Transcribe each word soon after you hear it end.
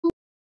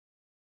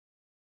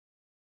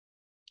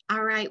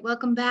All right,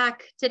 welcome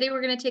back. Today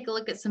we're going to take a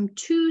look at some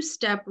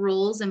two-step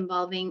rules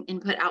involving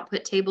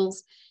input-output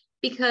tables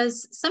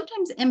because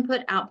sometimes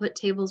input-output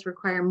tables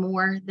require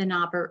more than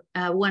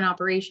one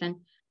operation.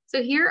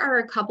 So here are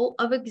a couple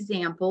of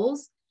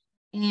examples,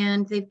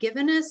 and they've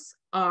given us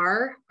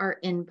R, our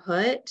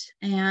input,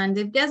 and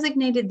they've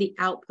designated the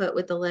output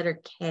with the letter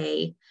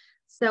K.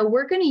 So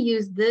we're going to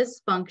use this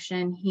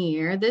function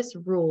here, this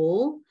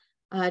rule,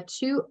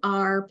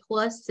 2R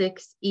plus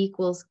 6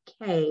 equals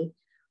K.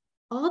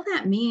 All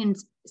that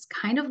means is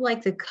kind of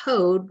like the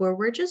code where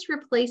we're just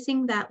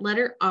replacing that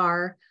letter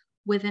R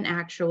with an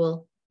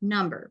actual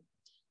number.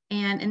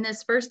 And in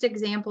this first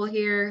example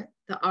here,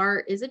 the R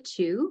is a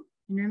 2.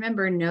 And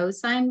remember, no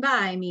sign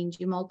by means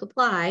you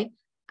multiply.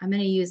 I'm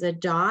going to use a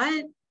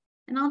dot,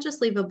 and I'll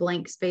just leave a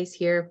blank space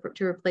here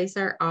to replace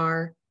our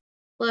R.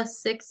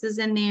 Plus 6 is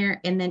in there,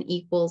 and then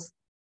equals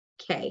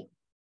K.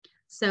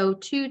 So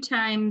 2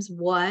 times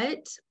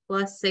what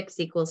plus 6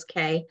 equals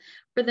K.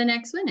 For the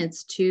next one,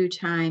 it's 2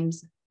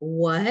 times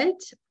what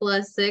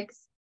plus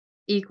 6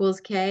 equals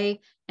K.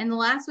 And the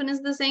last one is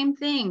the same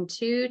thing.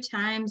 2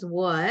 times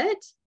what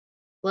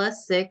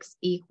plus 6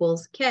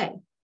 equals K.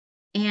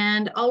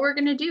 And all we're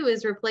going to do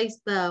is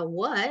replace the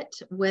what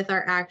with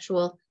our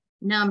actual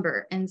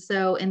number. And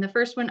so in the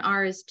first one,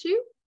 R is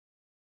 2.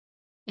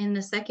 In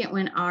the second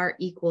one, R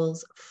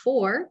equals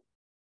 4.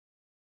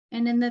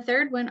 And in the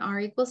third one, R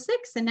equals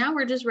 6. And now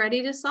we're just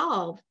ready to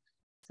solve.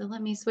 So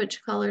let me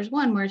switch colors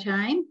one more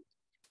time.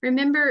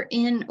 Remember,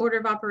 in order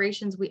of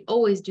operations, we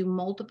always do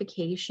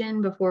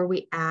multiplication before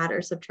we add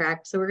or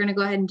subtract. So we're going to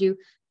go ahead and do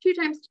 2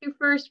 times 2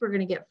 first. We're going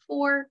to get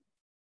 4.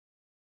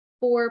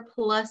 4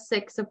 plus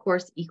 6, of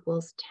course,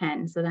 equals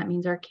 10. So that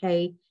means our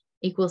K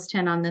equals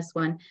 10 on this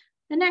one.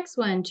 The next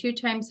one, 2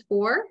 times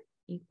 4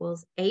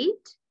 equals 8.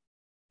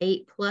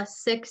 8 plus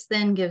 6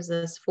 then gives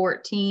us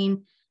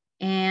 14.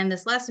 And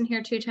this last one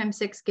here, 2 times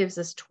 6 gives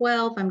us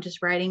 12. I'm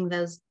just writing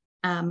those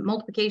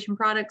multiplication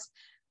products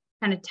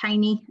kind of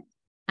tiny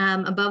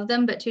above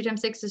them, but 2 times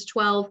 6 is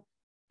 12.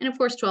 And of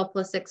course, 12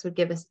 plus 6 would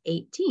give us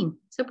 18.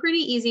 So pretty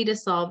easy to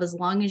solve as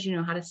long as you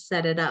know how to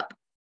set it up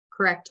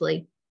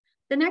correctly.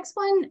 The next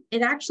one,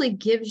 it actually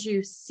gives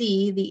you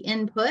C, the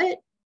input,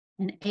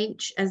 and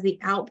H as the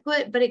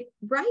output, but it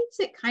writes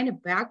it kind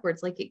of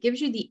backwards, like it gives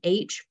you the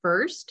H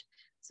first.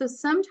 So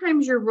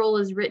sometimes your rule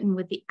is written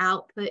with the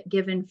output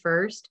given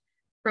first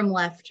from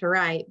left to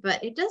right,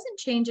 but it doesn't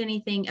change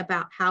anything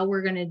about how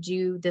we're going to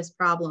do this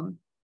problem.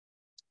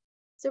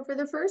 So for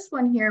the first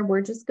one here, we're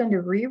just going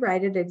to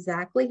rewrite it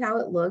exactly how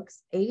it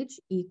looks.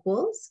 H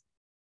equals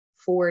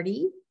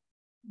 40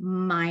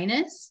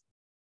 minus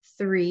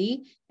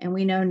 3, and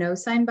we know no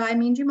sign by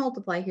means you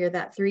multiply here.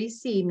 That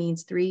 3C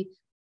means 3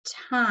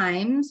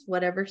 times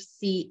whatever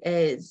C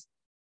is.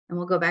 And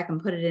we'll go back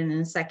and put it in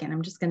a second.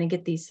 I'm just going to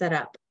get these set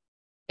up.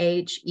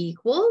 H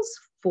equals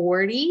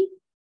 40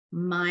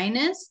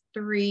 minus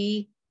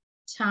 3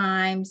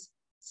 times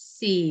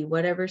C,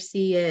 whatever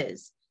C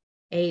is.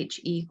 H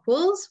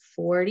equals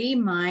 40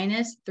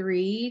 minus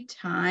 3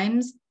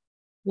 times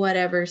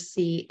whatever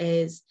C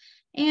is.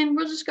 And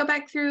we'll just go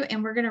back through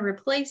and we're going to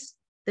replace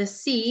the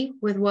C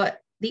with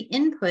what the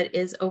input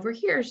is over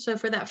here. So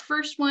for that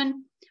first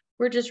one,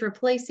 we're just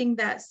replacing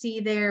that C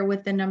there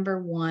with the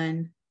number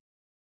 1.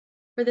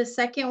 For the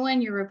second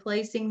one, you're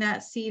replacing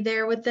that C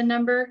there with the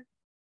number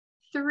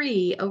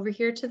 3 over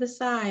here to the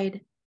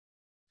side.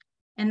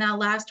 And that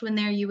last one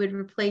there, you would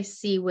replace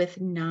C with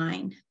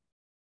 9.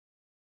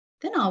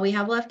 Then all we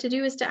have left to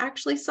do is to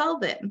actually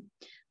solve it.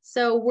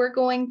 So we're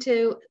going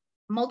to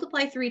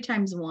multiply 3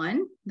 times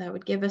 1. That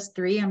would give us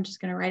 3. I'm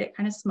just going to write it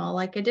kind of small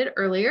like I did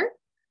earlier.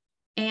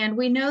 And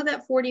we know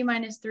that 40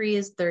 minus 3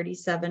 is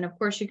 37. Of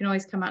course, you can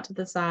always come out to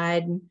the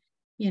side and,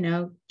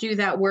 do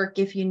that work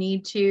if you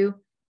need to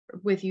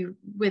with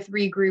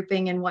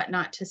regrouping and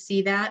whatnot to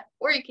see that.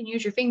 Or you can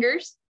use your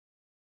fingers.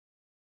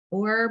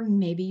 Or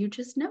maybe you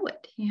just know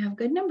it. You have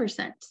good number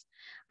sense.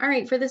 All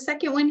right, for the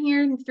second one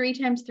here, 3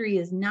 times 3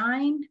 is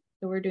 9.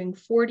 So we're doing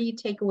 40,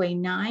 take away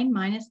 9,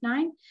 minus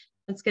 9.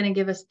 That's going to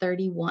give us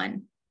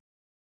 31.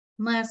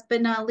 Last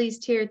but not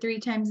least here, 3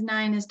 times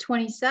 9 is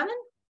 27.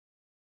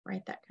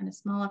 Write that kind of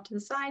small off to the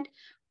side.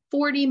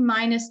 40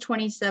 minus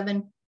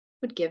 27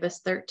 would give us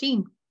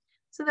 13.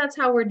 So that's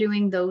how we're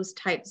doing those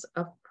types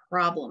of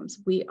problems.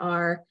 We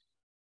are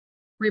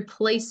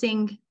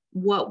replacing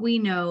what we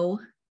know,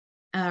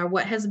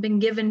 what has been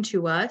given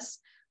to us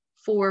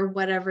for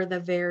whatever the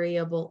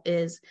variable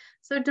is.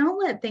 So don't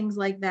let things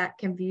like that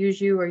confuse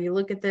you, or you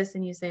look at this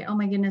and you say, oh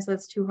my goodness,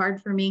 that's too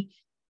hard for me.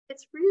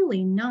 It's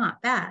really not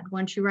bad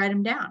once you write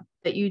them down,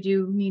 but you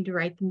do need to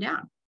write them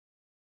down.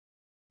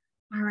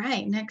 All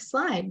right, next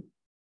slide.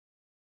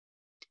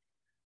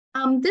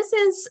 This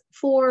is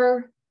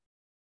for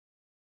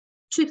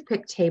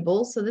toothpick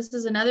tables. So this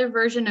is another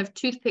version of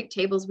toothpick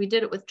tables. We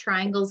did it with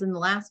triangles in the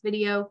last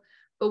video,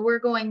 but we're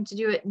going to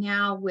do it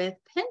now with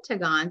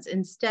pentagons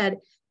instead.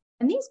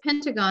 And these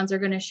pentagons are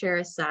going to share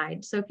a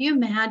side. So if you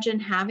imagine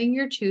having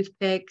your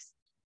toothpicks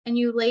and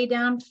you lay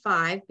down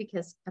 5,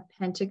 because a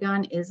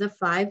pentagon is a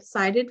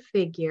 5-sided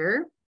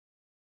figure,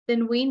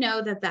 then we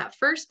know that that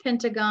first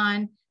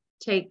pentagon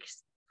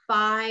takes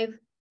 5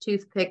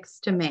 toothpicks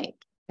to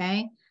make,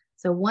 okay?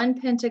 So one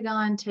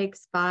pentagon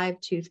takes 5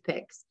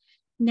 toothpicks.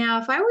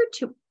 Now, if I were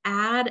to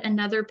add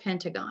another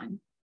pentagon,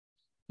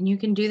 and you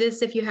can do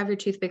this if you have your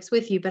toothpicks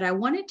with you, but I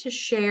wanted to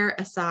share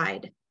a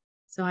side.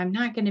 So I'm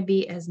not going to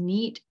be as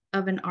neat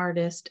of an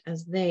artist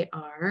as they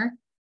are,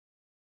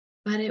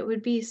 but it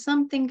would be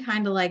something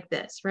kind of like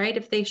this, right?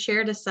 If they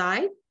shared a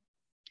side.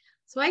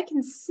 So I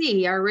can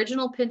see our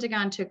original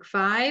pentagon took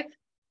 5,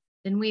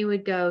 then we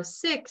would go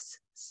 6,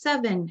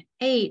 7,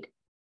 8,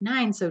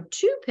 9. So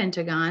 2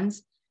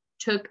 pentagons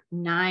took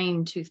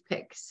 9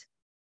 toothpicks.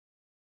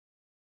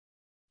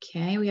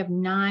 Okay, we have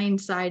 9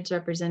 sides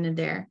represented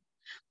there.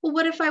 Well,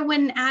 what if I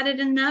went and added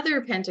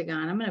another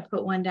pentagon? I'm going to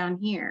put one down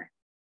here.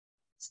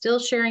 Still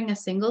sharing a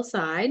single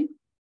side.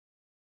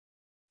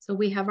 So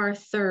we have our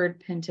third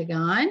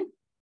pentagon.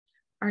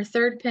 Our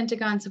third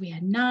pentagon, so we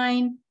had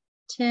 9,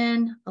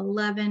 10,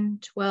 11,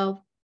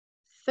 12,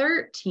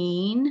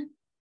 13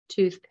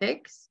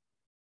 toothpicks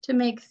to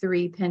make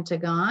 3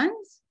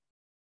 pentagons.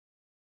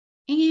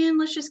 And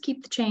let's just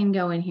keep the chain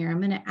going here. I'm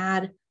going to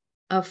add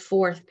a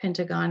 4th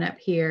pentagon up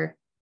here,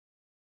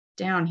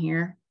 down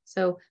here.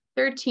 So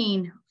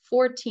 13,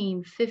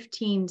 14,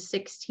 15,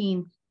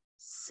 16,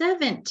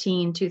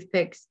 17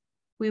 toothpicks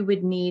we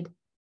would need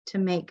to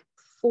make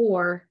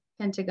 4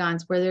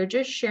 pentagons where they're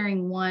just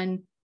sharing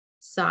one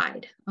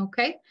side,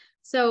 okay?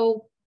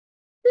 So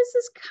this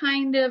is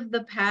kind of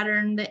the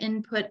pattern, the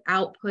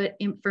input-output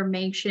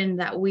information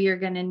that we are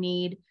going to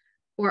need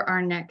for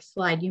our next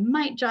slide. You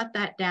might jot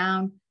that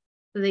down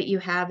so that you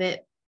have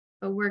it,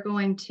 but we're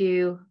going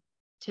to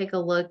take a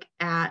look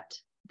at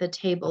the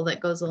table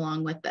that goes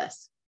along with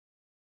this.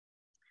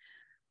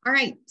 All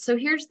right, so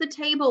here's the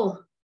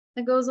table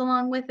that goes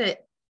along with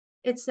it.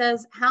 It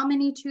says, how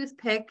many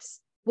toothpicks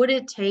would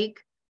it take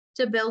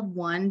to build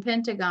 1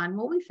 pentagon?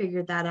 Well, we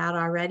figured that out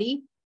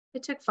already.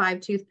 It took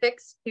 5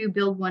 toothpicks to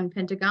build 1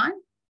 pentagon.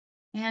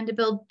 And to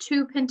build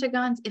 2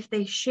 pentagons, if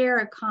they share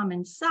a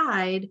common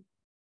side,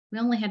 we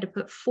only had to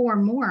put 4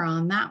 more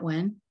on that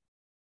one.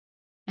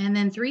 And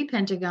then 3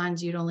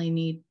 pentagons, you'd only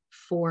need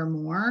 4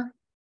 more,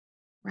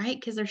 right?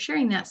 Because they're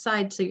sharing that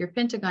side. So your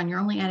pentagon, you're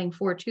only adding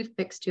 4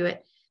 toothpicks to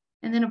it.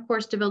 And then, of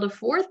course, to build a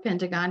 4th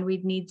pentagon,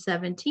 we'd need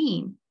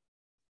 17.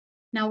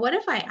 Now, what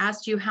if I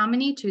asked you how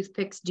many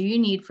toothpicks do you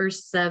need for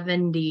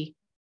 70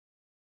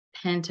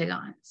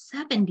 pentagons?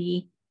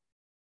 70?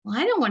 Well,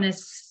 I don't want to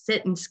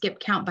sit and skip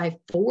count by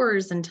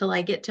 4s until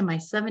I get to my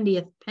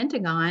 70th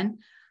pentagon.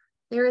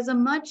 There is a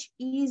much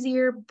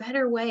easier,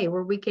 better way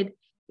where we could,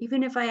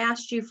 even if I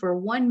asked you for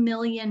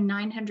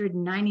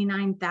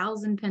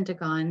 1,999,000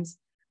 pentagons,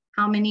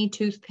 how many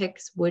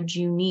toothpicks would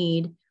you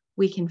need?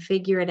 We can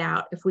figure it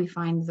out if we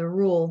find the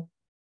rule.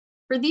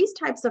 For these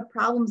types of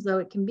problems, though,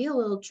 it can be a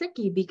little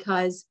tricky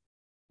because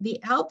the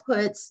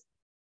outputs,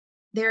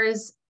 there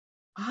is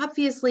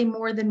obviously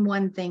more than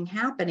one thing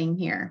happening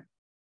here.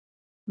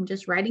 I'm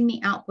just writing the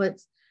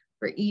outputs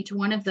for each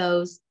one of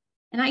those.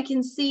 And I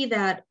can see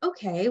that,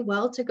 okay,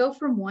 well, to go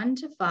from 1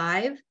 to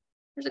 5,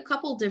 there's a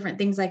couple different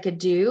things I could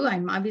do.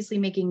 I'm obviously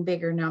making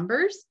bigger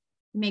numbers.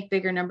 Make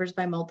bigger numbers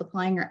by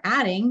multiplying or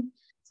adding.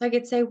 So I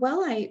could say,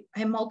 well, I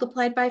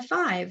multiplied by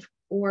 5.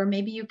 Or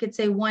maybe you could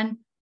say 1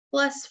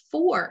 plus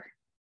 4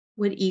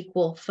 would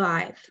equal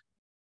 5.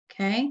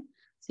 Okay,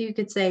 so you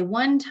could say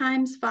 1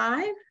 times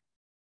 5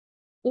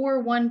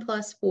 or 1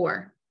 plus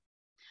 4.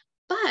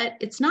 But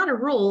it's not a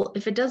rule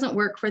if it doesn't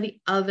work for the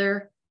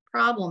other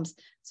problems.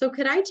 So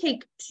could I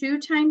take 2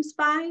 times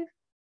 5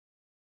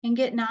 and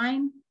get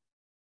 9?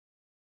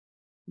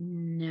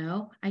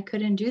 No, I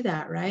couldn't do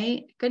that,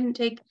 right? I couldn't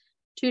take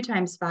 2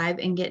 times 5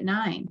 and get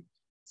 9.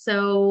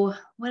 So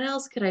what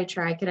else could I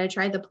try? Could I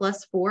try the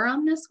plus 4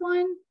 on this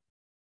one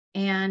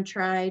and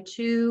try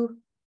 2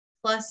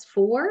 plus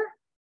 4?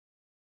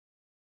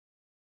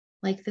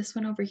 Like this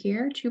one over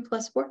here, 2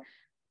 plus 4.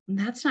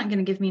 That's not going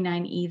to give me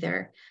 9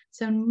 either.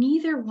 So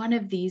neither one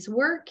of these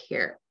work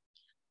here.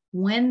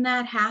 When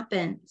that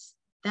happens,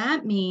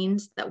 that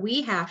means that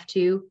we have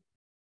to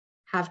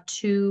have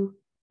 2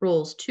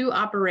 rules. 2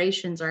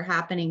 operations are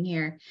happening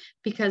here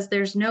because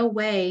there's no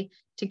way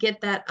to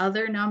get that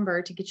other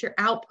number, to get your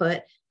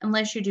output,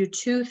 unless you do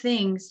 2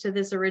 things to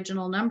this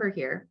original number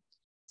here.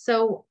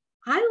 So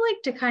I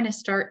like to kind of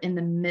start in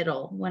the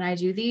middle when I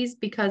do these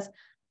because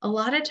a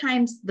lot of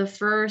times the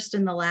first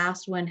and the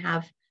last one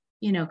have,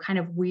 you know, kind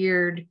of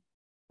weird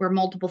where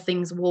multiple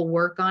things will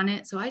work on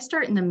it. So I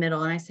start in the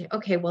middle and I say,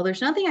 okay, well, there's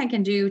nothing I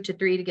can do to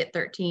 3 to get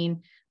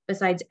 13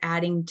 besides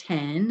adding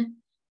 10.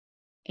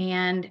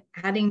 And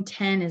adding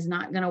 10 is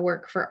not going to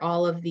work for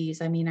all of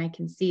these. I mean, I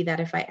can see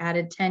that if I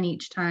added 10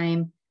 each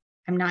time,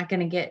 I'm not going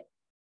to get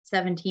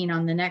 17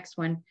 on the next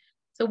one.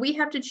 So we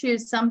have to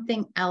choose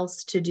something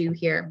else to do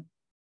here.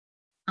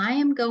 I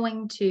am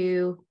going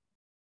to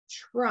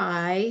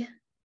try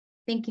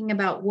thinking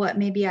about what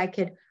maybe I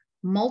could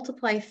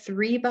multiply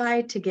 3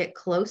 by to get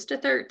close to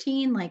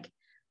 13. Like I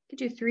could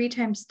do 3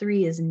 times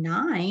 3 is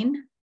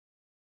 9.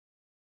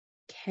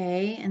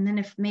 Okay, and then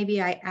if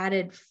maybe I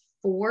added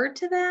 4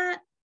 to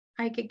that,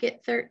 I could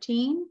get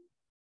 13.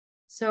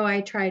 So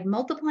I tried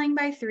multiplying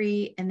by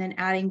 3 and then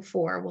adding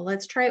 4. Well,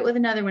 let's try it with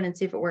another one and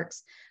see if it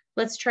works.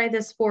 Let's try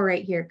this 4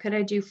 right here. Could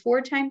I do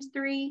 4 times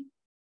 3?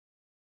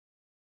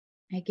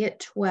 I get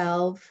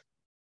 12.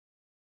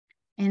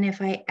 And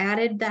if I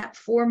added that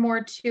 4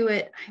 more to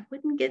it, I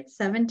wouldn't get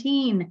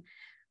 17.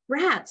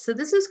 Rats. So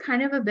this is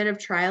kind of a bit of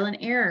trial and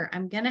error.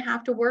 I'm going to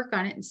have to work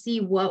on it and see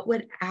what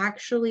would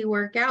actually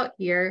work out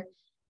here.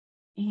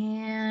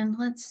 And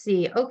let's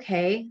see.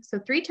 Okay, so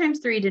 3 times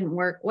 3 didn't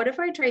work. What if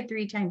I tried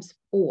 3 times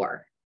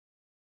 4?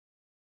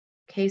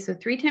 Okay, so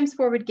 3 times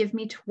 4 would give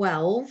me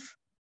 12.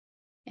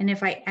 And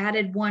if I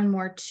added 1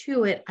 more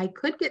to it, I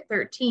could get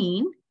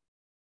 13.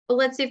 But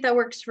let's see if that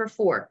works for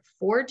 4.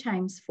 4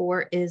 times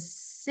 4 is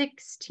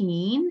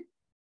 16.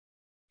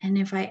 And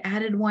if I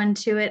added 1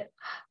 to it,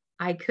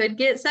 I could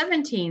get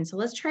 17. So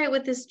let's try it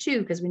with this 2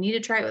 because we need to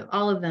try it with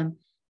all of them.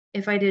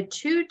 If I did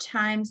 2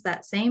 times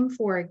that same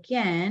 4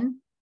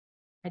 again,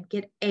 I'd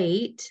get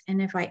 8.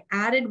 And if I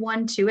added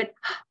 1 to it,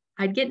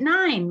 I'd get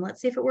 9.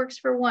 Let's see if it works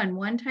for 1.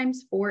 1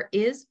 times 4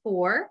 is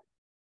 4.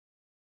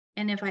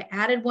 And if I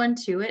added 1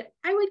 to it,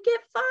 I would get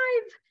 5.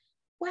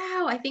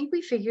 Wow, I think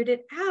we figured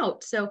it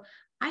out. So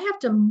I have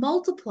to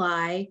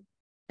multiply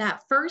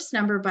that first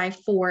number by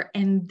 4,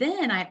 and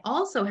then I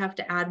also have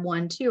to add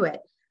 1 to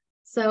it.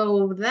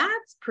 So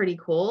that's pretty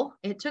cool.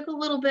 It took a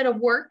little bit of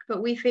work,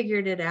 but we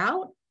figured it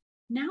out.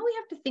 Now we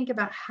have to think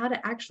about how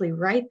to actually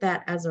write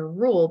that as a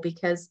rule,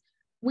 because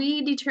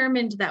we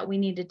determined that we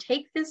need to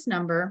take this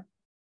number,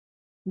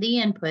 the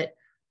input,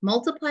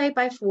 multiply it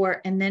by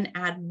 4, and then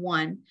add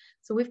 1.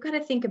 So we've got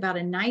to think about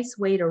a nice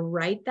way to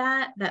write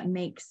that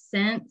makes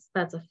sense.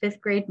 That's a 5th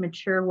grade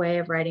mature way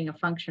of writing a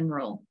function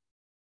rule.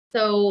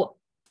 So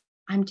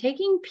I'm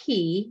taking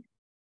P,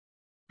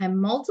 I'm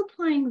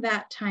multiplying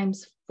that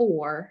times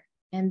 4,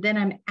 and then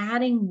I'm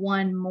adding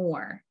 1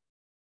 more.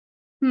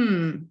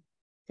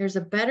 There's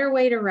a better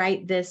way to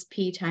write this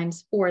P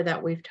times 4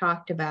 that we've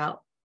talked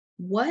about.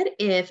 What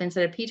if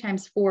instead of P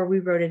times 4, we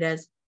wrote it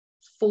as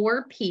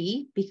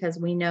 4P, because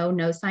we know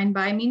no sign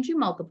by means you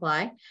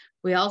multiply.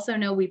 We also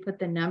know we put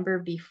the number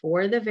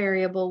before the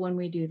variable when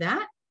we do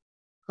that,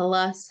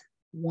 plus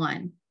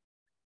 1.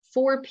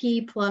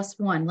 4P plus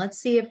 1. Let's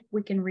see if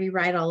we can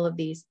rewrite all of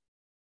these.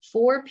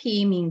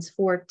 4P means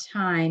 4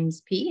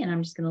 times P, and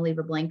I'm just going to leave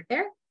a blank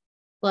there,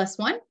 plus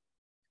 1.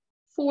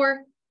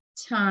 4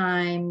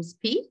 times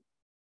P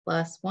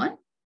plus 1.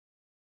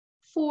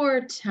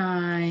 4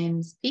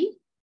 times P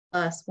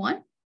plus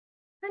 1.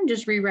 I'm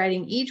just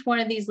rewriting each one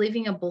of these,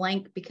 leaving a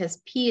blank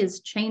because P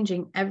is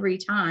changing every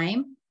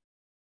time.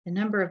 The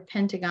number of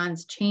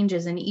pentagons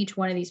changes in each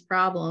one of these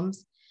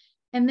problems.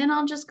 And then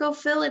I'll just go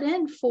fill it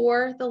in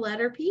for the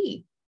letter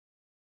P.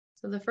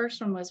 So the first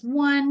one was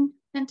 1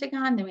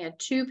 pentagon. Then we had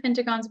 2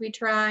 pentagons we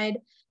tried,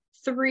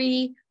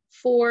 3,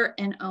 4,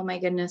 and oh my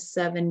goodness,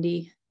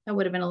 70. That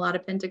would have been a lot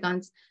of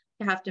pentagons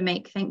to have to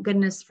make. Thank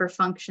goodness for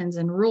functions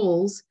and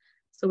rules,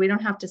 so we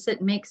don't have to sit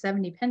and make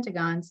 70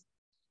 pentagons.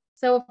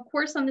 So of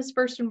course, on this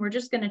first one, we're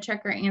just going to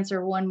check our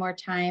answer one more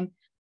time.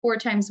 4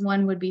 times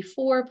 1 would be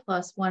 4,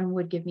 plus 1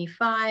 would give me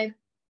 5.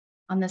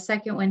 On the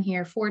second one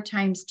here, 4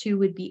 times 2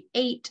 would be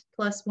 8,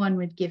 plus 1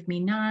 would give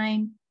me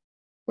 9.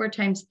 4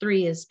 times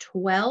 3 is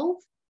 12,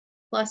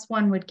 plus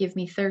 1 would give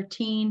me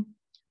 13.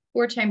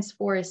 4 times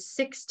 4 is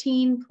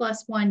 16,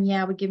 plus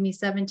 1, would give me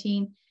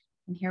 17.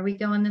 And here we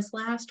go in this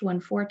last one,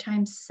 4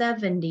 times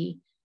 70.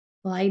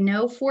 Well, I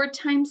know 4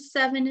 times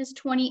 7 is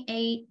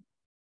 28.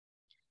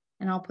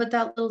 And I'll put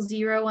that little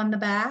 0 on the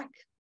back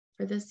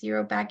for this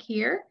 0 back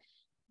here.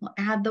 We'll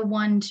add the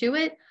 1 to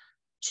it.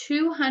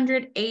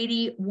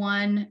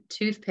 281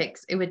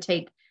 toothpicks it would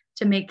take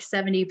to make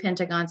 70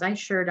 pentagons. I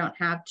sure don't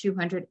have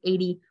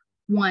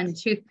 281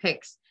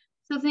 toothpicks.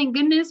 So thank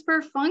goodness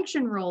for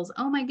function rules.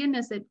 Oh my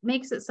goodness, it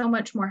makes it so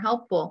much more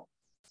helpful.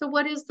 So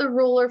what is the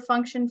rule or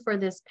function for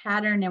this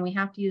pattern? And we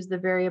have to use the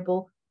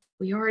variable.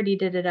 We already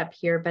did it up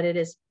here, but it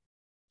is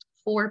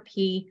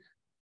 4P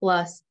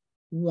plus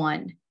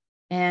 1.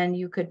 And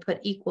you could put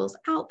equals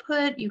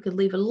output. You could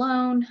leave it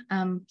alone.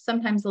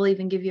 Sometimes they'll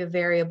even give you a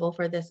variable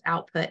for this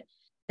output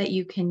that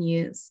you can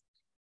use.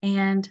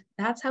 And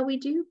that's how we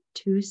do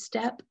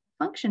 2-step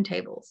function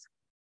tables.